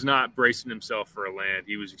 Yeah, he was not bracing himself for a land.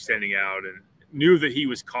 He was extending out and knew that he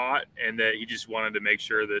was caught, and that he just wanted to make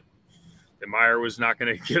sure that Meyer was not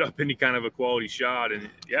going to get up any kind of a quality shot. And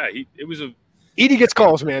yeah, Edey gets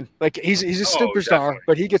calls, man. Like he's a superstar, definitely.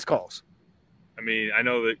 But he gets calls. I mean, I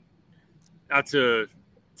know that not to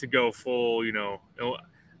to go full, the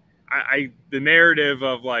narrative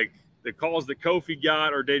of like the calls that Kofi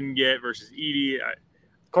got or didn't get versus Edey.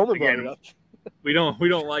 Coleman brought it up. we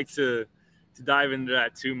don't like to dive into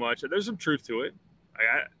that too much. There's some truth to it.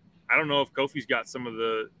 I don't know if Kofi's got some of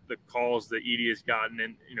the calls that Edey has gotten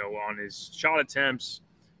in, on his shot attempts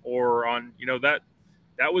or on,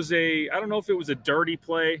 that was I don't know if it was a dirty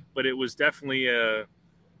play, but it was definitely a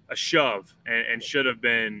shove and should have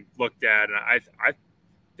been looked at. And I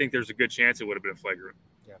think there's a good chance it would have been flagrant.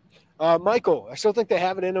 Yeah. Michael, I still think they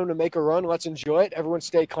have it in them to make a run. Let's enjoy it. Everyone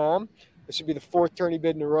stay calm. This should be the fourth tourney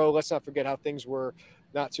bid in a row. Let's not forget how things were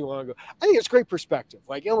not too long ago. I think it's great perspective.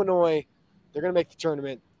 Like Illinois, they're going to make the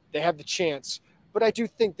tournament. They have the chance. But I do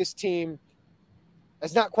think this team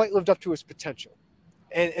has not quite lived up to its potential.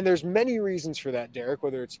 And there's many reasons for that, Derek,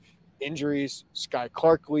 whether it's injuries, Sky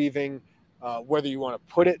Clark leaving, whether you want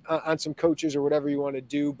to put it on some coaches or whatever you want to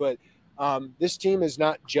do. But this team is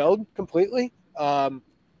not gelled completely,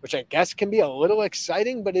 which I guess can be a little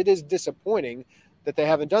exciting, but it is disappointing that they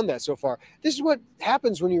haven't done that so far. This is what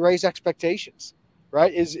happens when you raise expectations,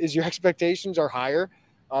 right? Is your expectations are higher.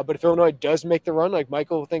 But if Illinois does make the run like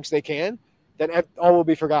Michael thinks they can, then all will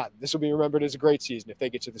be forgotten. This will be remembered as a great season if they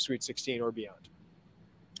get to the Sweet 16 or beyond.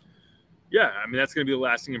 Yeah, I mean, that's going to be a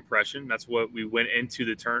lasting impression. That's what we went into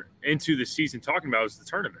the season talking about, was the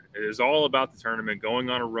tournament. It is all about the tournament, going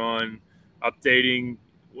on a run, updating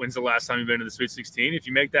when's the last time you've been to the Sweet 16. If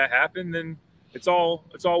you make that happen, then it's all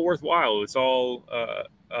worthwhile. It's all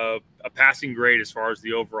a passing grade as far as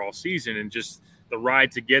the overall season, and just the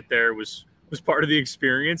ride to get there was part of the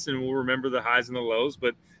experience, and we'll remember the highs and the lows.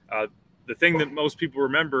 But the thing that most people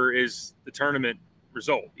remember is the tournament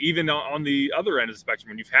result. Even on the other end of the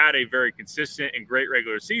spectrum, when you've had a very consistent and great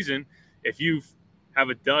regular season, if you have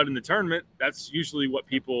a dud in the tournament, that's usually what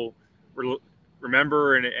people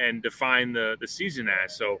remember and define the season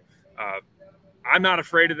as. So I'm not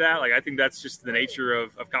afraid of that. Like, I think that's just the nature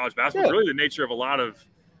of college basketball. It's really the nature of a lot of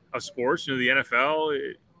sports. The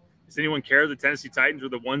NFL. Does anyone care the Tennessee Titans were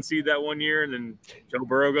the 1 seed that one year, and then Joe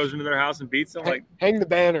Burrow goes into their house and beats them? Like, hang the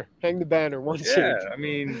banner, 1 seed. Yeah, I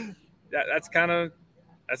mean, that's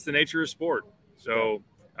the nature of sport. So,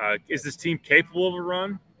 is this team capable of a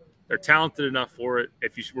run? They're talented enough for it.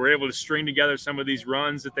 If you were able to string together some of these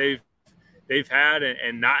runs that they've had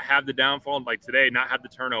and not have the downfall, like today, not have the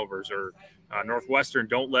turnovers, or Northwestern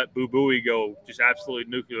don't let Boo Buie go just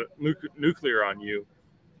absolutely nuclear on you.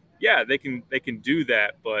 Yeah, they can do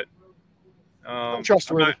that, but I'm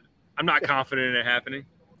not confident in it happening.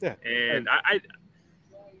 Yeah, and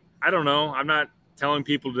I don't know. I'm not telling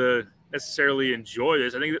people to necessarily enjoy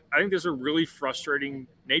this. I think there's a really frustrating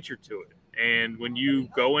nature to it. And when you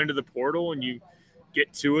go into the portal and you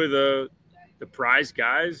get two of the prize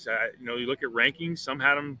guys, you look at rankings. Some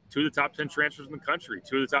had them 2 of the top 10 transfers in the country,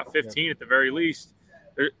 2 of the top 15 at the very least.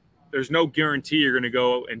 There's no guarantee you're going to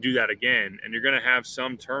go and do that again, and you're going to have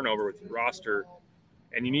some turnover with your roster,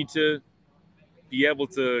 and you need to be able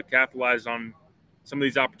to capitalize on some of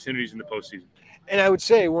these opportunities in the postseason. And I would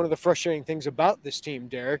say one of the frustrating things about this team,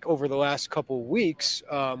 Derek, over the last couple of weeks,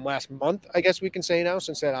 last month, I guess we can say now,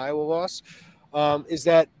 since that Iowa loss, is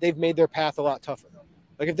that they've made their path a lot tougher.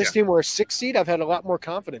 Like, if this team were a 6 seed, I've had a lot more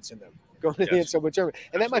confidence in them going to the NCAA tournament.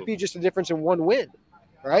 And that might be just a difference in one win,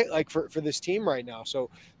 right? Like for this team right now. So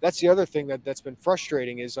that's the other thing that's been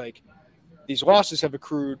frustrating, is like these losses have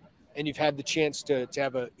accrued and you've had the chance to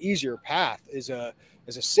have an easier path as a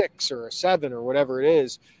 6 or a 7 or whatever it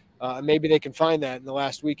is. Maybe they can find that in the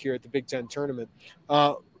last week here at the Big Ten tournament.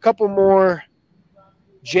 A couple more.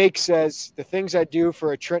 Jake says, the things I do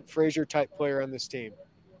for a Trent Frazier type player on this team.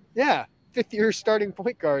 Yeah, 5th-year starting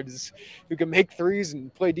point guards who can make threes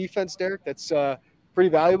and play defense, Derek. That's pretty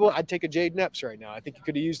valuable. I'd take a Jaden Epps right now. I think you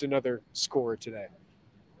could have used another scorer today.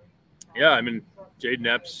 Yeah, I mean, Jaden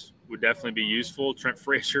Epps would definitely be useful. Trent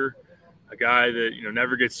Frazier, a guy that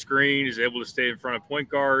never gets screened, is able to stay in front of point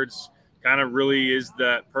guards. Kind of really is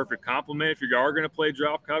that perfect complement if you are going to play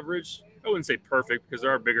drop coverage. I wouldn't say perfect, because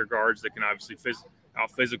there are bigger guards that can obviously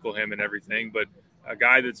out-physical him and everything, but a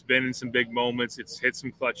guy that's been in some big moments, it's hit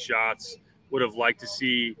some clutch shots. Would have liked to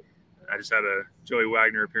see – I just had a Joey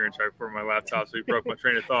Wagner appearance right before my laptop, so he broke my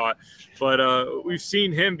train of thought. But we've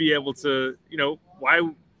seen him be able to, why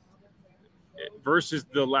versus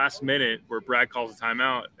the last minute where Brad calls a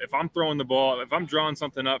timeout. If I'm throwing the ball, if I'm drawing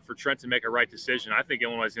something up for Trent to make a right decision, I think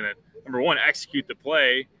Illinois is going to, number one, execute the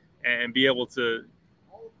play and be able to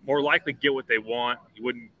more likely get what they want. He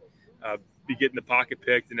wouldn't be getting the pocket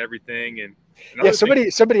picked and everything. And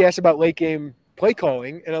somebody asked about late game play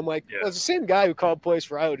calling, and I'm like, well, it's the same guy who called plays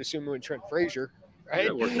for Iowa to assume when Trent Frazier, right?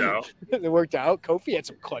 It worked out. It worked out. Kofi had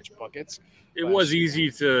some clutch buckets. It was easy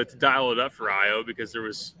to dial it up for Io because there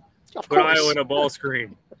was Of put course. Io in a ball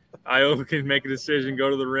screen. Io can make a decision, go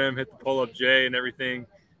to the rim, hit the pull-up J and everything.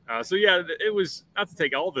 So, yeah, it was not to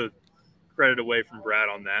take all the credit away from Brad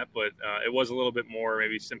on that, but it was a little bit more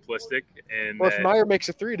maybe simplistic. And Or if Meyer makes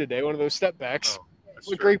a three today, one of those step backs,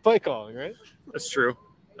 that's great play calling, right? That's true.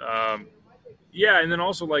 Yeah, and then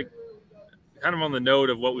also, like, kind of on the note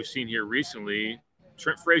of what we've seen here recently,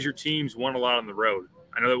 Trent Frazier teams won a lot on the road.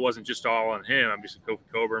 I know that wasn't just all on him. Obviously, Kofi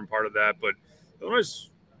Coburn part of that, but Illinois,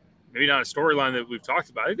 maybe not a storyline that we've talked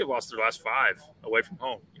about. I think they've lost their last 5 away from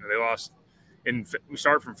home. They lost we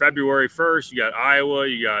start from February 1st. You got Iowa,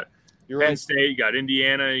 you got Penn State, you got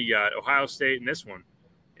Indiana, you got Ohio State, and this one.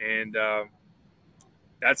 And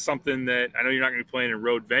that's something that I know you're not going to be playing in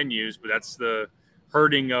road venues, but that's the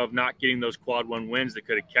hurting of not getting those quad 1 wins that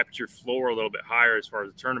could have kept your floor a little bit higher as far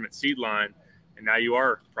as the tournament seed line. And now you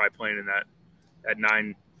are probably playing in that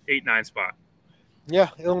 8-9 spot. Yeah,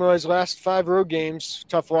 Illinois' last 5 road games,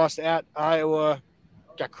 tough loss at Iowa,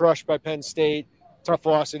 got crushed by Penn State, tough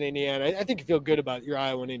loss in Indiana. I think you feel good about your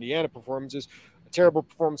Iowa and Indiana performances. A terrible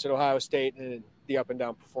performance at Ohio State and the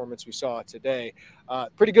up-and-down performance we saw today.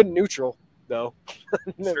 Pretty good neutral, though,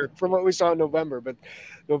 from what we saw in November. But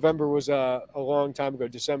November was a long time ago,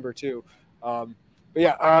 December too. But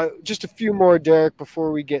yeah, just a few more, Derek,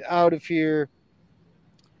 before we get out of here.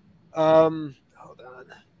 Hold on.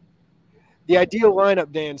 The ideal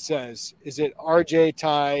lineup, Dan says, is it RJ,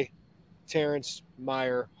 Ty, Terrence,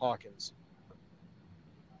 Meyer, Hawkins?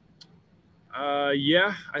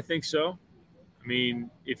 Yeah, I think so. I mean,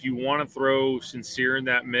 if you want to throw Sincere in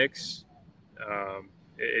that mix,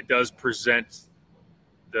 it does present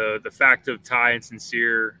the fact of Ty and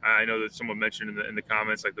Sincere. I know that someone mentioned in the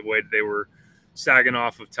comments, like the way that they were sagging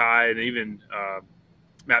off of Ty, and even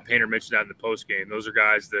Matt Painter mentioned that in the post game. Those are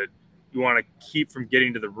guys that you want to keep from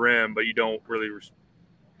getting to the rim, but you don't really.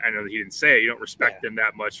 I know that he didn't say it, you don't respect them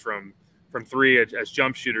that much from 3 as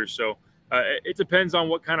jump shooters. So it depends on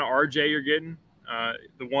what kind of RJ you're getting.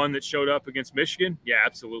 The one that showed up against Michigan, yeah,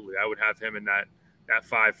 absolutely. I would have him in that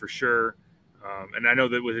 5 for sure. And I know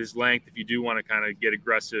that with his length, if you do want to kind of get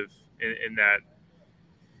aggressive in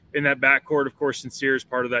that backcourt, of course, Sincere is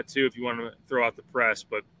part of that too, if you want to throw out the press.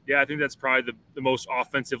 But yeah, I think that's probably the most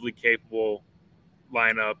offensively capable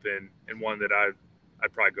lineup and one that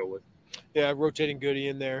I'd probably go with. Yeah, rotating Goody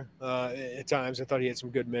in there at times. I thought he had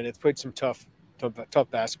some good minutes. Played some tough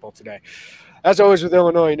basketball today. As always with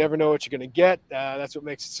Illinois, you never know what you're going to get. That's what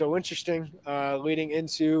makes it so interesting. Leading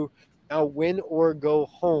into now win or go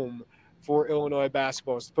home for Illinois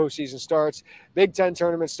basketball as the postseason starts. Big Ten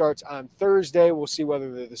tournament starts on Thursday. We'll see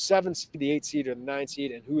whether they're the 7th seed, the 8th seed, or the 9th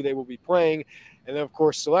seed, and who they will be playing. And then, of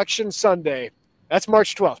course, Selection Sunday. That's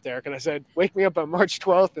March 12th, Derek. And I said, wake me up on March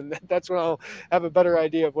 12th, and that's when I'll have a better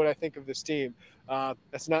idea of what I think of this team.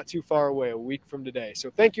 That's not too far away, a week from today.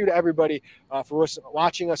 So thank you to everybody for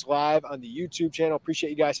watching us live on the YouTube channel. Appreciate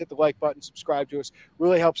you guys. Hit the like button, subscribe to us.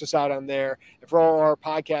 Really helps us out on there. And for all our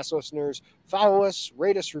podcast listeners, follow us,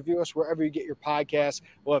 rate us, review us wherever you get your podcasts.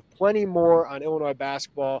 We'll have plenty more on Illinois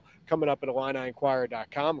basketball coming up at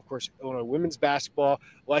IlliniInquirer.com. Of course, Illinois women's basketball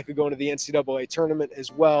likely going to the NCAA tournament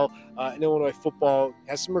as well. And Illinois football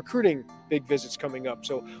has some recruiting big visits coming up.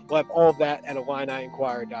 So we'll have all of that at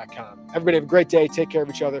IlliniInquirer.com. Everybody have a great day. Take care of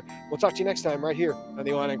each other. We'll talk to you next time right here on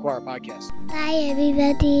the Illini Inquirer podcast. Bye,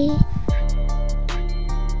 everybody.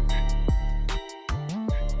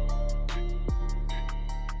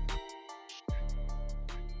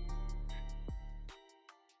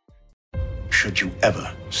 Should you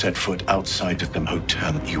ever set foot outside of the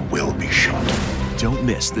hotel, you will be shot. Don't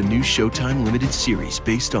miss the new Showtime limited series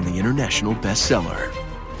based on the international bestseller.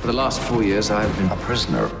 For the last 4 years, I've been a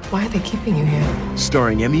prisoner. Why are they keeping you here?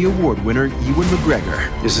 Starring Emmy Award winner Ewan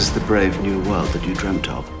McGregor. This is the brave new world that you dreamt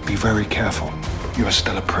of. Be very careful. You are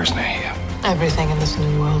still a prisoner here. Everything in this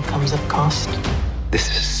new world comes at cost. This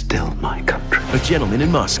is still my country. A Gentleman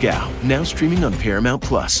in Moscow, now streaming on Paramount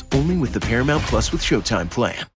Plus, only with the Paramount Plus with Showtime plan.